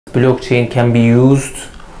Blockchain can be used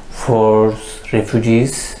for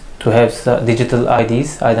refugees to have digital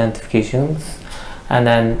IDs, identifications, and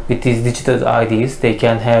then with these digital IDs they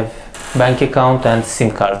can have bank account and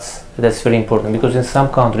SIM cards. That's very important, because in some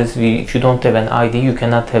countries if you don't have an ID, you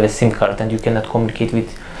cannot have a SIM card and you cannot communicate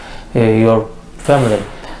with your family.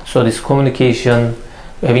 So this communication,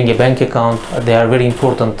 having a bank account, they are very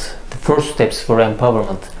important, the first steps for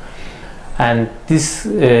empowerment. And these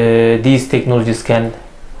technologies can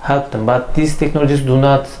help them, but these technologies do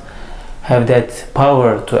not have that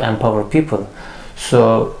power to empower people.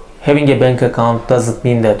 So having a bank account doesn't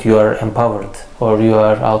mean that you are empowered or you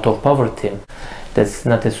are out of poverty. That's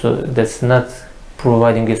not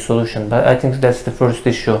providing a solution. But I think that's the first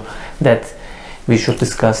issue, that we should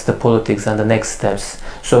discuss the politics and the next steps.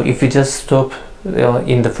 So if we just stop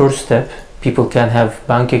in the first step, people can have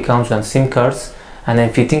bank accounts and SIM cards, and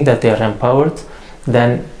if we think that they are empowered,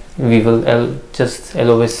 then we will just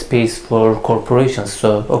allow a space for corporations.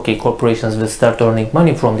 So okay, corporations will start earning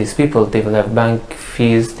money from these people. They will have bank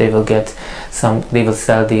fees, they will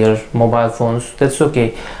sell their mobile phones. That's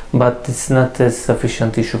okay, but it's not a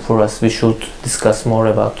sufficient issue for us. We should discuss more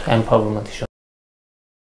about empowerment issue.